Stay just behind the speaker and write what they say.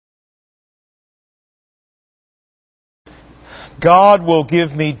God will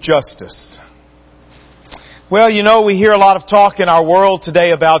give me justice. Well, you know, we hear a lot of talk in our world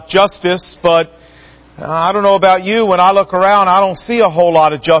today about justice, but I don't know about you. When I look around, I don't see a whole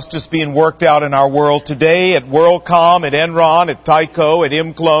lot of justice being worked out in our world today. At WorldCom, at Enron, at Tyco, at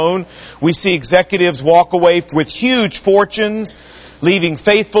Imclone, we see executives walk away with huge fortunes, leaving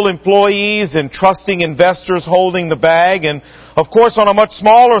faithful employees and trusting investors holding the bag. And, of course, on a much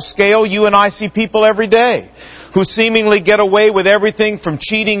smaller scale, you and I see people every day who seemingly get away with everything from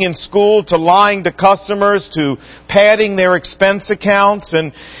cheating in school to lying to customers to padding their expense accounts.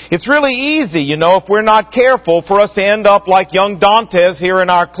 And it's really easy, you know, if we're not careful, for us to end up like young Dantes here in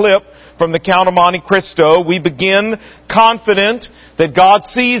our clip from the Count of Monte Cristo. We begin confident that God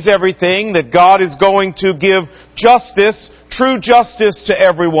sees everything, that God is going to give justice, true justice to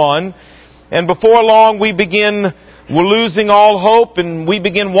everyone. And before long we're losing all hope, and we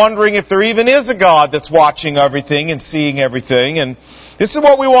begin wondering if there even is a God that's watching everything and seeing everything. And this is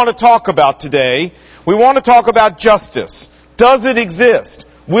what we want to talk about today. We want to talk about justice. Does it exist?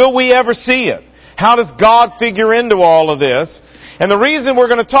 Will we ever see it? How does God figure into all of this? And the reason we're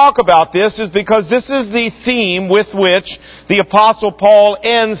going to talk about this is because this is the theme with which the Apostle Paul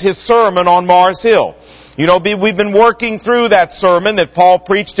ends his sermon on Mars Hill. You know, we've been working through that sermon that Paul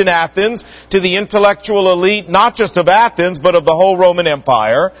preached in Athens to the intellectual elite, not just of Athens, but of the whole Roman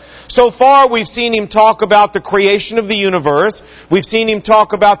Empire. So far, we've seen him talk about the creation of the universe. We've seen him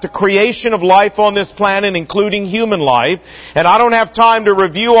talk about the creation of life on this planet, including human life. And I don't have time to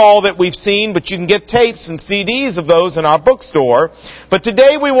review all that we've seen, but you can get tapes and CDs of those in our bookstore. But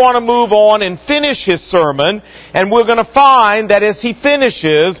today we want to move on and finish his sermon, and we're going to find that as he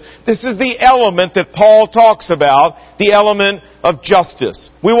finishes, this is the element that Paul talks about, the element of justice.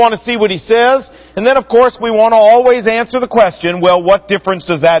 We want to see what he says, and then of course we want to always answer the question, well, what difference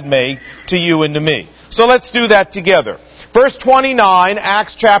does that make to you and to me? So let's do that together. Verse 29,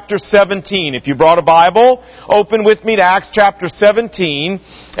 Acts chapter 17. If you brought a Bible, open with me to Acts chapter 17,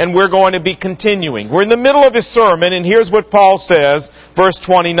 and we're going to be continuing. We're in the middle of his sermon, and here's what Paul says, verse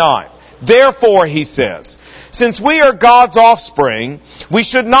 29. Therefore, he says, since we are God's offspring, we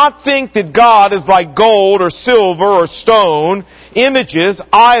should not think that God is like gold or silver or stone, images,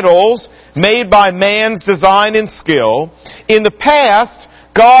 idols, made by man's design and skill. In the past,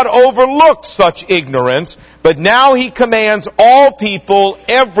 God overlooked such ignorance, but now He commands all people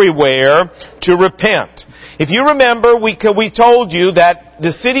everywhere to repent. If you remember, we told you that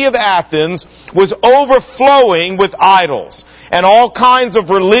the city of Athens was overflowing with idols and all kinds of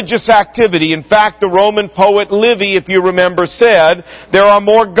religious activity. In fact, the Roman poet Livy, if you remember, said, there are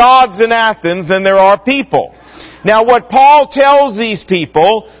more gods in Athens than there are people. Now, what Paul tells these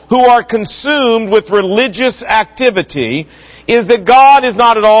people who are consumed with religious activity is that God is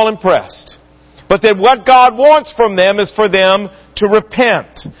not at all impressed, but that what God wants from them is for them to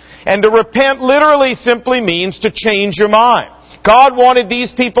repent. And to repent literally simply means to change your mind. God wanted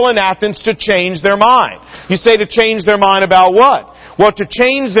these people in Athens to change their mind. You say to change their mind about what? Well, to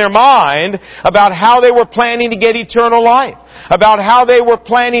change their mind about how they were planning to get eternal life, about how they were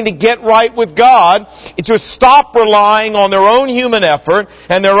planning to get right with God, to stop relying on their own human effort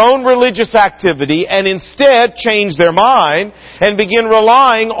and their own religious activity, and instead change their mind and begin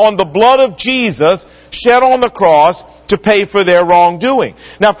relying on the blood of Jesus shed on the cross to pay for their wrongdoing.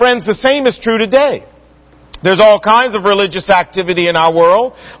 Now, friends, the same is true today. There's all kinds of religious activity in our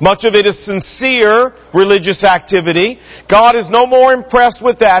world. Much of it is sincere religious activity. God is no more impressed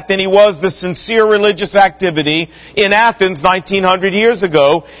with that than He was the sincere religious activity in Athens 1900 years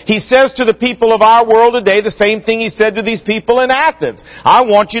ago. He says to the people of our world today the same thing He said to these people in Athens. I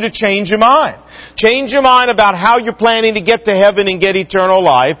want you to change your mind. Change your mind about how you're planning to get to heaven and get eternal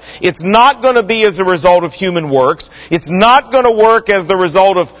life. It's not going to be as a result of human works. It's not going to work as the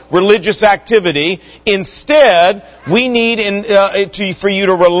result of religious activity. Instead, we need for you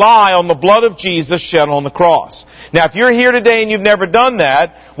to rely on the blood of Jesus shed on the cross. Now, if you're here today and you've never done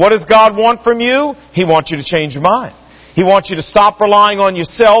that, what does God want from you? He wants you to change your mind. He wants you to stop relying on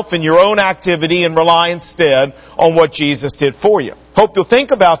yourself and your own activity and rely instead on what Jesus did for you. Hope you'll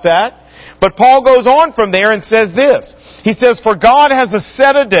think about that. But Paul goes on from there and says this. He says, for God has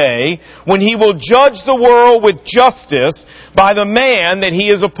set a day when He will judge the world with justice by the man that He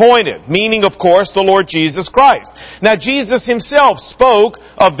has appointed. Meaning, of course, the Lord Jesus Christ. Now, Jesus Himself spoke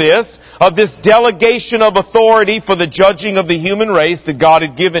of this delegation of authority for the judging of the human race that God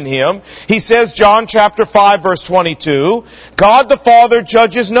had given Him. He says, John chapter 5, verse 22, God the Father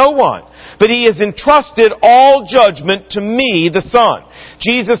judges no one, but He has entrusted all judgment to me, the Son.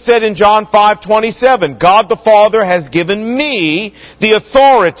 Jesus said in John 5:27, God the Father has given me the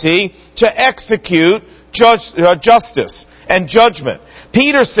authority to execute justice and judgment.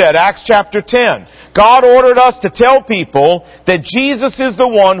 Peter said, Acts chapter 10, God ordered us to tell people that Jesus is the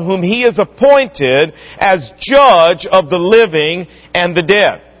one whom He has appointed as judge of the living and the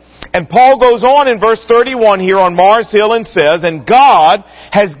dead. And Paul goes on in verse 31 here on Mars Hill and says, and God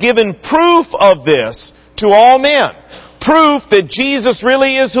has given proof of this to all men. Proof that Jesus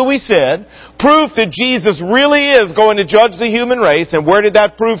really is who He said. Proof that Jesus really is going to judge the human race. And where did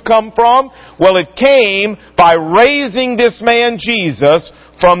that proof come from? Well, it came by raising this man Jesus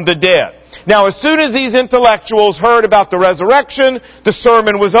from the dead. Now, as soon as these intellectuals heard about the resurrection, the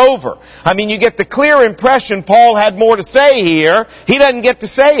sermon was over. I mean, you get the clear impression Paul had more to say here. He doesn't get to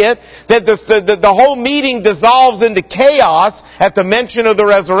say it. That the whole meeting dissolves into chaos at the mention of the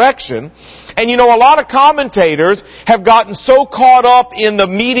resurrection. And you know, a lot of commentators have gotten so caught up in the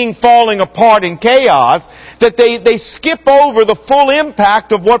meeting falling apart in chaos that they skip over the full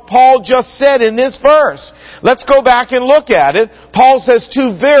impact of what Paul just said in this verse. Let's go back and look at it. Paul says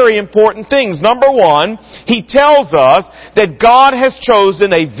two very important things. Number one, he tells us that God has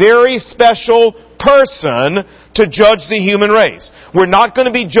chosen a very special person to judge the human race. We're not going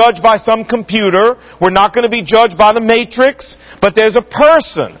to be judged by some computer. We're not going to be judged by the matrix. But there's a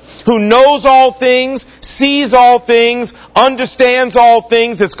person who knows all things, sees all things, understands all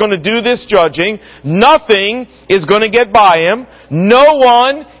things that's going to do this judging. Nothing is going to get by him. No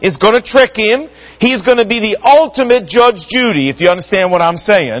one is going to trick him. He's going to be the ultimate Judge Judy, if you understand what I'm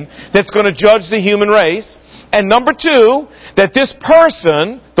saying, that's going to judge the human race. And number two, that this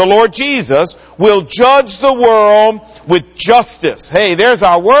person, the Lord Jesus, will judge the world with justice. Hey, there's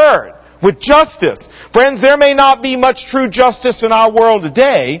our word. With justice. Friends, there may not be much true justice in our world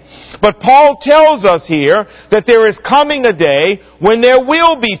today, but Paul tells us here that there is coming a day when there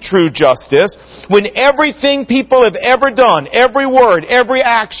will be true justice, when everything people have ever done, every word, every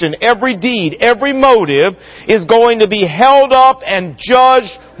action, every deed, every motive is going to be held up and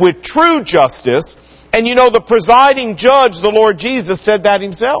judged with true justice. And you know, the presiding judge, the Lord Jesus, said that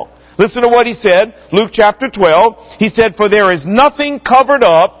Himself. Listen to what He said, Luke chapter 12. He said, for there is nothing covered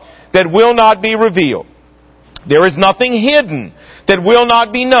up that will not be revealed. There is nothing hidden that will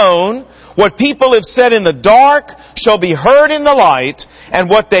not be known. What people have said in the dark shall be heard in the light, and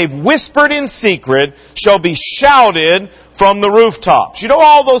what they've whispered in secret shall be shouted from the rooftops. You know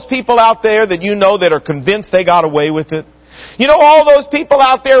all those people out there that you know that are convinced they got away with it? You know all those people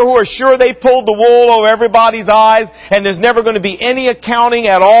out there who are sure they pulled the wool over everybody's eyes and there's never going to be any accounting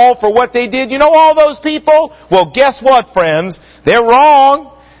at all for what they did? You know all those people? Well, guess what, friends? They're wrong.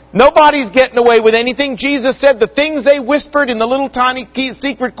 Nobody's getting away with anything. Jesus said the things they whispered in the little tiny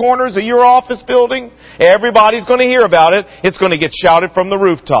secret corners of your office building, everybody's going to hear about it. It's going to get shouted from the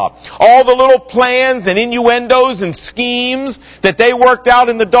rooftop. All the little plans and innuendos and schemes that they worked out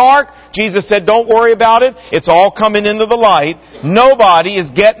in the dark, Jesus said, don't worry about it. It's all coming into the light. Nobody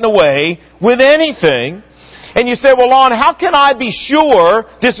is getting away with anything. And you say, well, Lon, how can I be sure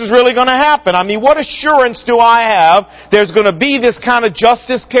this is really going to happen? I mean, what assurance do I have there's going to be this kind of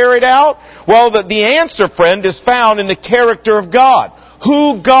justice carried out? Well, the answer, friend, is found in the character of God.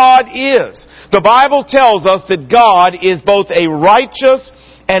 Who God is. The Bible tells us that God is both a righteous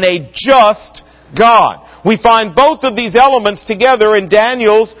and a just God. We find both of these elements together in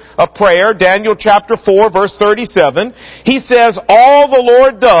Daniel's prayer, Daniel chapter 4, verse 37. He says, all the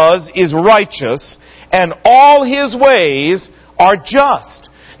Lord does is righteous, and all His ways are just.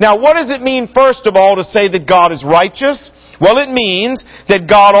 Now, what does it mean, first of all, to say that God is righteous? Well, it means that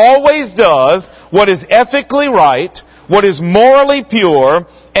God always does what is ethically right, what is morally pure,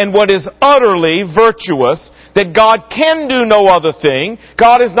 and what is utterly virtuous, that God can do no other thing.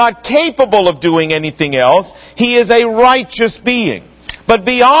 God is not capable of doing anything else. He is a righteous being. But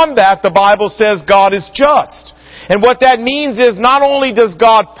beyond that, the Bible says God is just. And what that means is not only does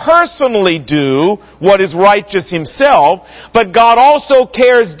God personally do what is righteous Himself, but God also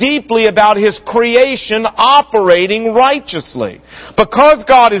cares deeply about His creation operating righteously. Because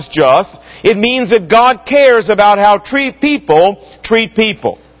God is just, it means that God cares about how people treat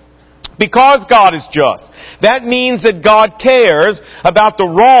people. Because God is just, that means that God cares about the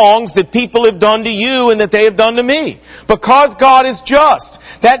wrongs that people have done to you and that they have done to me. Because God is just,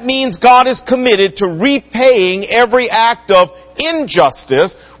 that means God is committed to repaying every act of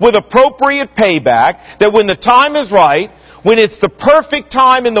injustice with appropriate payback, that when the time is right, when it's the perfect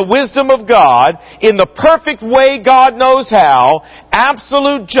time in the wisdom of God, in the perfect way God knows how,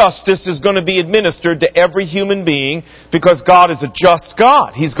 absolute justice is going to be administered to every human being because God is a just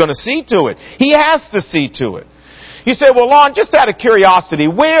God. He's going to see to it. He has to see to it. You say, well, Lon, just out of curiosity,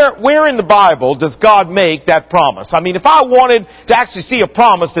 where in the Bible does God make that promise? I mean, if I wanted to actually see a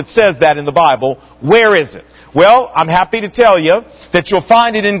promise that says that in the Bible, where is it? Well, I'm happy to tell you that you'll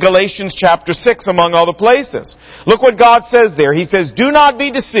find it in Galatians chapter 6 among other places. Look what God says there. He says, "Do not be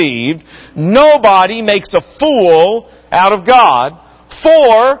deceived. Nobody makes a fool out of God.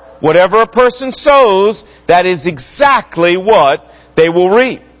 For whatever a person sows, that is exactly what they will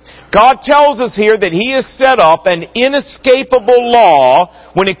reap." God tells us here that He has set up an inescapable law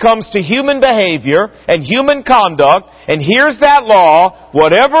when it comes to human behavior and human conduct. And here's that law: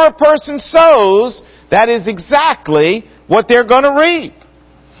 whatever a person sows, that is exactly what they're going to reap.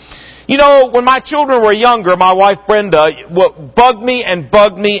 You know, when my children were younger, my wife Brenda bugged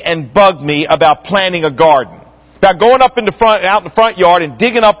me about planting a garden. About going up out in the front yard and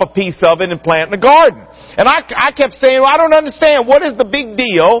digging up a piece of it and planting a garden. And I kept saying, well, I don't understand. What is the big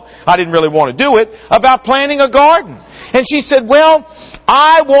deal? I didn't really want to do it, about planting a garden. And she said, well,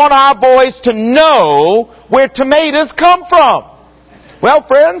 I want our boys to know where tomatoes come from. Well,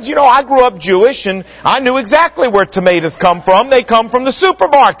 friends, you know, I grew up Jewish and I knew exactly where tomatoes come from. They come from the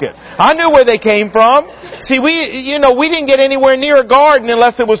supermarket. I knew where they came from. See, we didn't get anywhere near a garden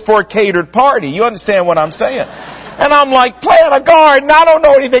unless it was for a catered party. You understand what I'm saying? And I'm like, plant a garden? I don't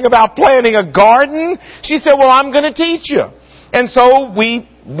know anything about planting a garden. She said, well, I'm going to teach you. And so we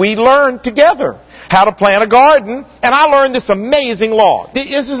learned together how to plant a garden. And I learned this amazing law.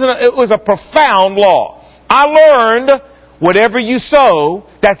 It was a profound law. I learned whatever you sow,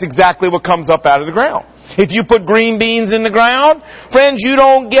 that's exactly what comes up out of the ground. If you put green beans in the ground, friends, you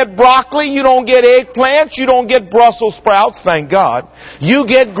don't get broccoli, you don't get eggplants, you don't get Brussels sprouts, thank God. You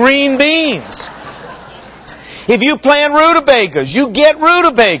get green beans. If you plant rutabagas, you get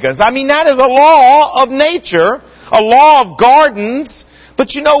rutabagas. I mean, that is a law of nature, a law of gardens.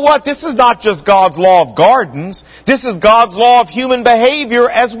 But you know what? This is not just God's law of gardens. This is God's law of human behavior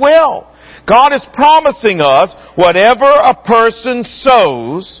as well. God is promising us whatever a person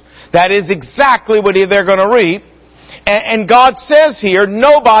sows, that is exactly what they're going to reap. And God says here,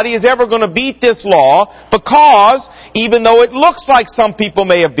 nobody is ever going to beat this law, because even though it looks like some people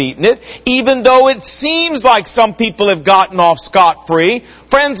may have beaten it, even though it seems like some people have gotten off scot-free,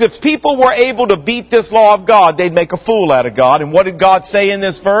 friends, if people were able to beat this law of God, they'd make a fool out of God. And what did God say in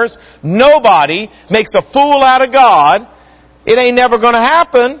this verse? Nobody makes a fool out of God. It ain't never going to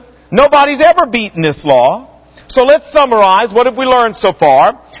happen. Nobody's ever beaten this law. So let's summarize. What have we learned so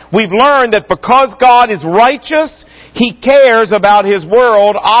far? We've learned that because God is righteous, He cares about His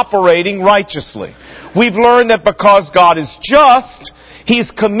world operating righteously. We've learned that because God is just,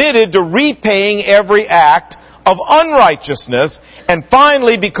 He's committed to repaying every act of unrighteousness. And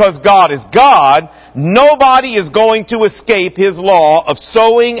finally, because God is God, nobody is going to escape His law of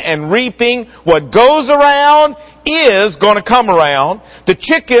sowing and reaping. What goes around is going to come around. The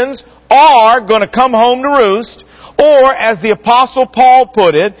chickens are going to come home to roost. Or, as the Apostle Paul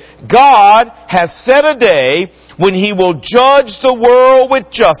put it, God has set a day when He will judge the world with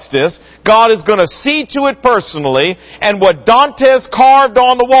justice. God is going to see to it personally. And what Dantes carved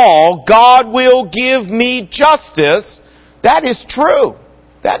on the wall, God will give me justice. That is true.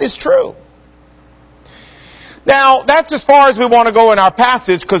 That is true. Now, that's as far as we want to go in our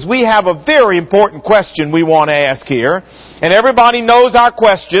passage, because we have a very important question we want to ask here. And everybody knows our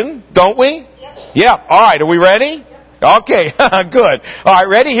question, don't we? Yeah. All right. Are we ready? Okay. Good. All right.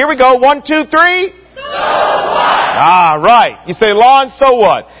 Ready? Here we go. 1, 2, 3. So what? Right. You say, Lon, so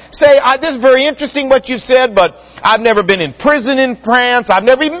what? Say, this is very interesting what you've said, but I've never been in prison in France. I've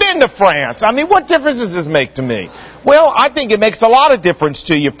never even been to France. I mean, what difference does this make to me? Well, I think it makes a lot of difference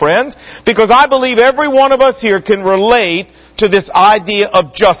to you, friends, because I believe every one of us here can relate to this idea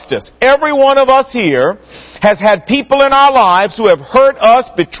of justice. Every one of us here has had people in our lives who have hurt us,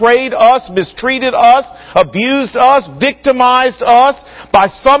 betrayed us, mistreated us, abused us, victimized us by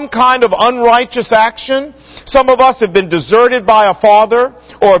some kind of unrighteous action. Some of us have been deserted by a father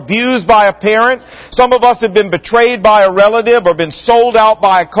or abused by a parent. Some of us have been betrayed by a relative or been sold out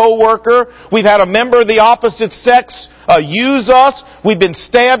by a coworker. We've had a member of the opposite sex use us. We've been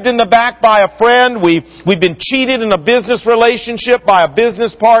stabbed in the back by a friend. We've been cheated in a business relationship by a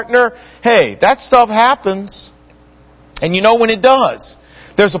business partner. Hey, that stuff happens. And you know when it does,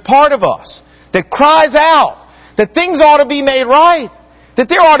 there's a part of us that cries out that things ought to be made right, that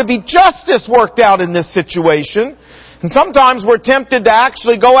there ought to be justice worked out in this situation. And sometimes we're tempted to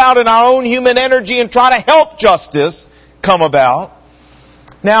actually go out in our own human energy and try to help justice come about.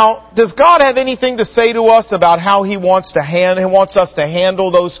 Now, does God have anything to say to us about how He wants us to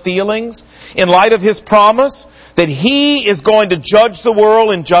handle those feelings in light of His promise that He is going to judge the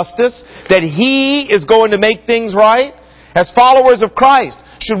world in justice, that He is going to make things right? As followers of Christ,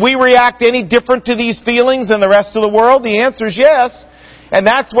 should we react any different to these feelings than the rest of the world? The answer is yes. And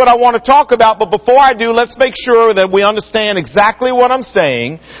that's what I want to talk about. But before I do, let's make sure that we understand exactly what I'm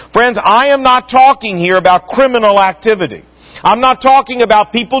saying. Friends, I am not talking here about criminal activity. I'm not talking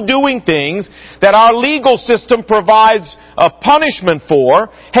about people doing things that our legal system provides a punishment for.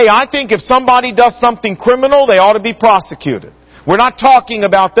 Hey, I think if somebody does something criminal, they ought to be prosecuted. We're not talking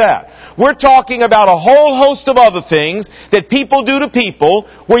about that. We're talking about a whole host of other things that people do to people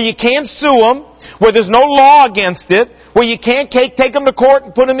where you can't sue them, where there's no law against it, where you can't take them to court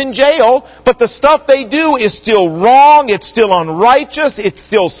and put them in jail, but the stuff they do is still wrong, it's still unrighteous, it's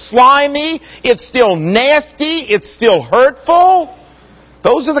still slimy, it's still nasty, it's still hurtful.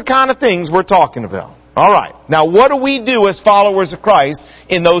 Those are the kind of things we're talking about. All right. Now, what do we do as followers of Christ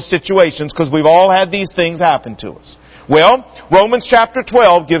in those situations? Because we've all had these things happen to us. Well, Romans chapter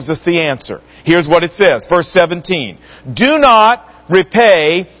 12 gives us the answer. Here's what it says. Verse 17. Do not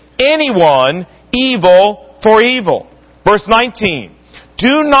repay anyone evil for evil. Verse 19.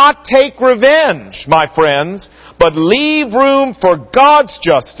 Do not take revenge, my friends, but leave room for God's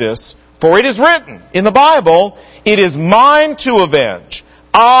justice, for it is written in the Bible, it is mine to avenge.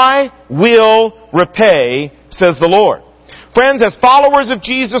 I will repay, says the Lord. Friends, as followers of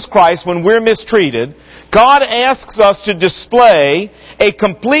Jesus Christ, when we're mistreated, God asks us to display a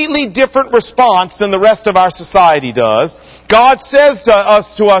completely different response than the rest of our society does. God says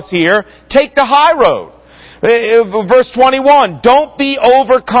to us here, take the high road. Verse 21, don't be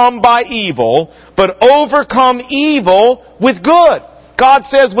overcome by evil, but overcome evil with good. God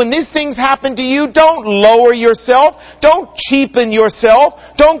says when these things happen to you, don't lower yourself. Don't cheapen yourself.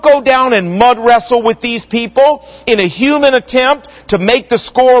 Don't go down and mud wrestle with these people in a human attempt to make the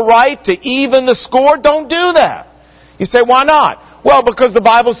score right, to even the score. Don't do that. You say, why not? Well, because the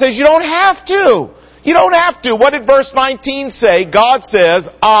Bible says you don't have to. You don't have to. What did verse 19 say? God says,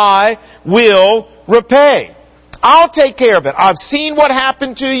 I will repay. I'll take care of it. I've seen what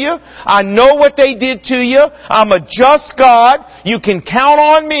happened to you. I know what they did to you. I'm a just God. You can count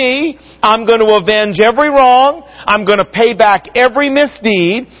on me. I'm going to avenge every wrong. I'm going to pay back every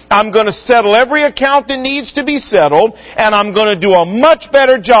misdeed. I'm going to settle every account that needs to be settled. And I'm going to do a much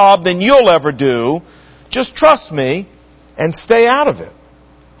better job than you'll ever do. Just trust me and stay out of it.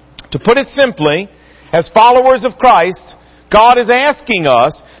 To put it simply, as followers of Christ, God is asking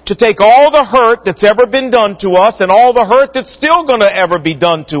us to take all the hurt that's ever been done to us and all the hurt that's still going to ever be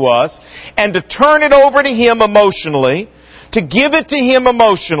done to us and to turn it over to Him emotionally, to give it to Him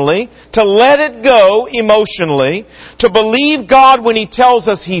emotionally, to let it go emotionally, to believe God when He tells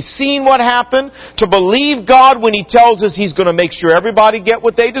us He's seen what happened, to believe God when He tells us He's going to make sure everybody get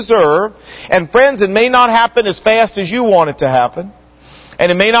what they deserve. And friends, it may not happen as fast as you want it to happen.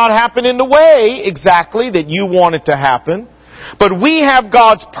 And it may not happen in the way exactly that you want it to happen. But we have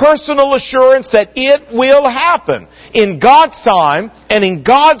God's personal assurance that it will happen in God's time and in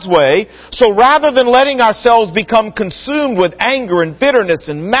God's way. So rather than letting ourselves become consumed with anger and bitterness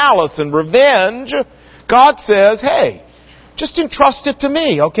and malice and revenge, God says, hey, just entrust it to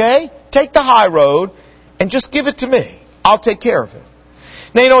me, okay? Take the high road and just give it to me. I'll take care of it.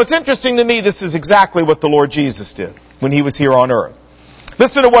 Now, you know, it's interesting to me this is exactly what the Lord Jesus did when He was here on earth.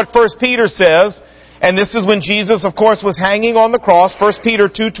 Listen to what 1 Peter says. And this is when Jesus, of course, was hanging on the cross. 1 Peter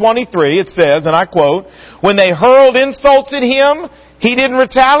 2:23, it says, and I quote, when they hurled insults at Him, He didn't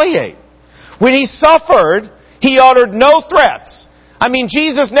retaliate. When He suffered, He uttered no threats. I mean,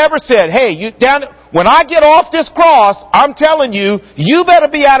 Jesus never said, hey, when I get off this cross, I'm telling you, you better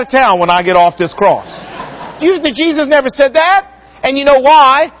be out of town when I get off this cross. Jesus never said that. And you know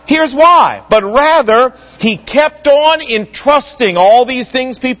why? Here's why. But rather, He kept on entrusting all these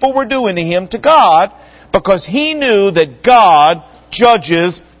things people were doing to Him to God because He knew that God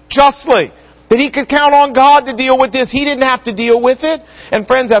judges justly. That He could count on God to deal with this. He didn't have to deal with it. And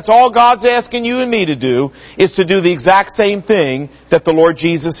friends, that's all God's asking you and me to do, is to do the exact same thing that the Lord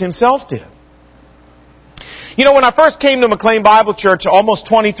Jesus Himself did. You know, when I first came to McLean Bible Church almost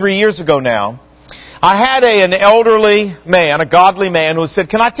 23 years ago now, I had an elderly man, a godly man, who said,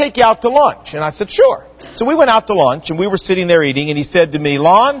 can I take you out to lunch? And I said, sure. So we went out to lunch, and we were sitting there eating, and he said to me,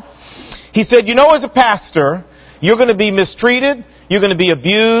 Lon, he said, you know, as a pastor, you're going to be mistreated, you're going to be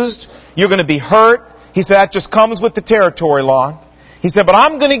abused, you're going to be hurt. He said, that just comes with the territory, Lon. He said, but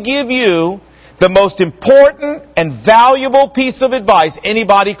I'm going to give you the most important and valuable piece of advice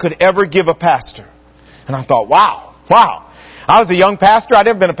anybody could ever give a pastor. And I thought, wow. I was a young pastor. I'd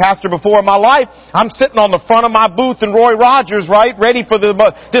never been a pastor before in my life. I'm sitting on the front of my booth in Roy Rogers, right, ready for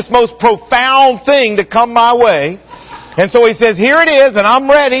this most profound thing to come my way. And so he says, here it is, and I'm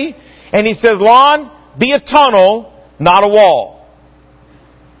ready. And he says, Lon, be a tunnel, not a wall.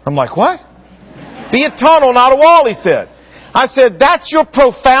 I'm like, what? Be a tunnel, not a wall, he said. I said, that's your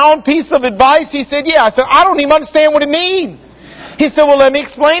profound piece of advice? He said, yeah. I said, I don't even understand what it means. He said, well, let me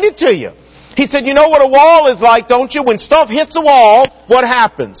explain it to you. He said, you know what a wall is like, don't you? When stuff hits a wall, what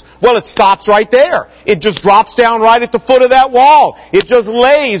happens? Well, it stops right there. It just drops down right at the foot of that wall. It just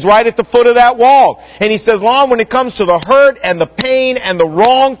lays right at the foot of that wall. And he says, Lon, when it comes to the hurt and the pain and the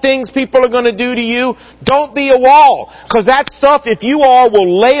wrong things people are going to do to you, don't be a wall. Because that stuff, if you are,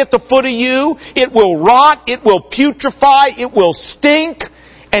 will lay at the foot of you. It will rot. It will putrefy. It will stink.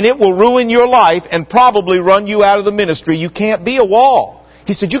 And it will ruin your life and probably run you out of the ministry. You can't be a wall.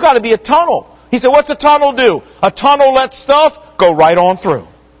 He said, you got to be a tunnel. He said, what's a tunnel do? A tunnel lets stuff go right on through.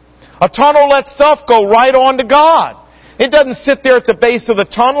 A tunnel lets stuff go right on to God. It doesn't sit there at the base of the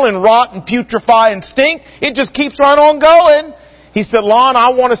tunnel and rot and putrefy and stink. It just keeps right on going. He said, Lon,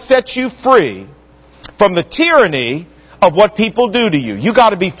 I want to set you free from the tyranny of what people do to you. You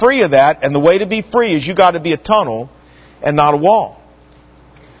got to be free of that, and the way to be free is you got to be a tunnel and not a wall.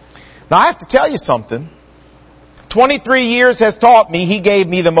 Now, I have to tell you something. 23 years has taught me, he gave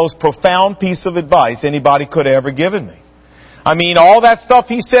me the most profound piece of advice anybody could have ever given me. I mean, all that stuff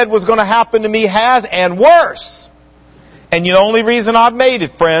he said was going to happen to me has, and worse. And the only reason I've made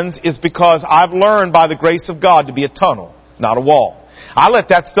it, friends, is because I've learned by the grace of God to be a tunnel, not a wall. I let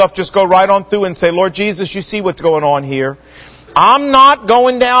that stuff just go right on through and say, Lord Jesus, you see what's going on here. I'm not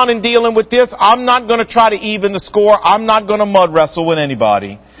going down and dealing with this. I'm not going to try to even the score. I'm not going to mud wrestle with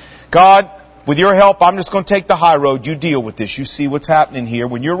anybody. God, with your help, I'm just going to take the high road. You deal with this. You see what's happening here.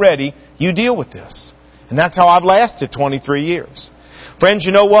 When you're ready, you deal with this. And that's how I've lasted 23 years. Friends,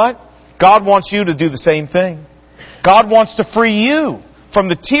 you know what? God wants you to do the same thing. God wants to free you from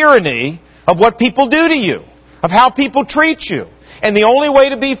the tyranny of what people do to you, of how people treat you. And the only way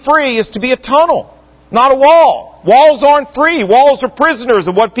to be free is to be a tunnel, not a wall. Walls aren't free. Walls are prisoners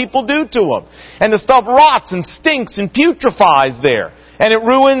of what people do to them. And the stuff rots and stinks and putrefies there. And it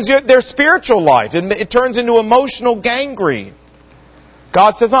ruins their spiritual life. It turns into emotional gangrene.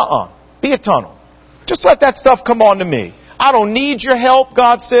 God says, be a tunnel. Just let that stuff come on to me. I don't need your help,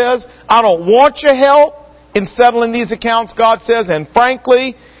 God says. I don't want your help in settling these accounts, God says. And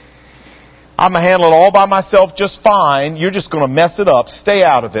frankly, I'm going to handle it all by myself just fine. You're just going to mess it up. Stay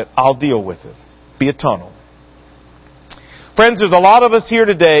out of it. I'll deal with it. Be a tunnel. Friends, there's a lot of us here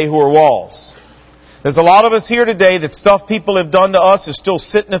today who are walls. There's a lot of us here today that stuff people have done to us is still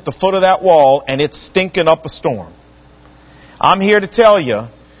sitting at the foot of that wall, and it's stinking up a storm. I'm here to tell you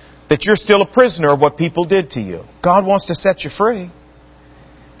that you're still a prisoner of what people did to you. God wants to set you free.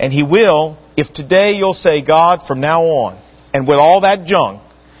 And He will if today you'll say, God, from now on, and with all that junk,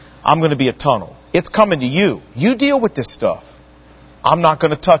 I'm going to be a tunnel. It's coming to you. You deal with this stuff. I'm not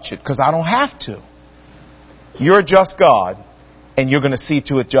going to touch it because I don't have to. You're a just God, and you're going to see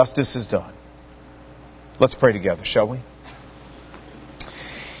to it justice is done. Let's pray together, shall we?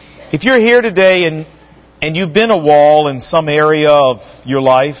 If you're here today and you've been a wall in some area of your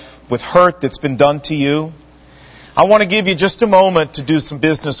life with hurt that's been done to you, I want to give you just a moment to do some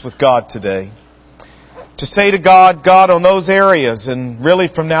business with God today. To say to God, God, on those areas, and really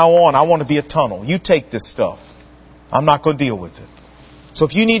from now on, I want to be a tunnel. You take this stuff. I'm not going to deal with it. So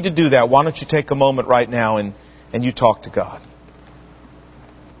if you need to do that, why don't you take a moment right now and you talk to God.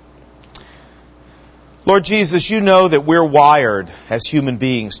 Lord Jesus, you know that we're wired as human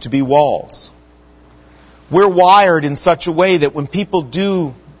beings to be walls. We're wired in such a way that when people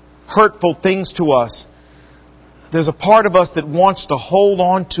do hurtful things to us, there's a part of us that wants to hold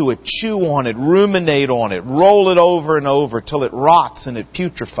on to it, chew on it, ruminate on it, roll it over and over till it rots and it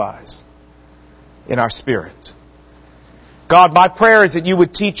putrefies in our spirit. God, my prayer is that you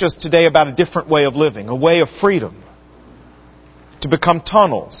would teach us today about a different way of living, a way of freedom, to become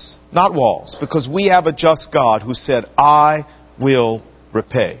tunnels, not walls, because we have a just God who said, I will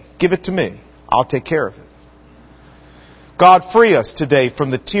repay. Give it to me. I'll take care of it. God, free us today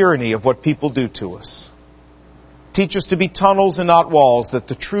from the tyranny of what people do to us. Teach us to be tunnels and not walls, that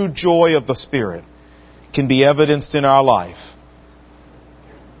the true joy of the Spirit can be evidenced in our life.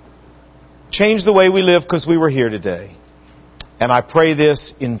 Change the way we live because we were here today. And I pray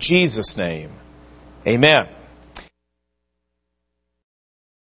this in Jesus' name. Amen.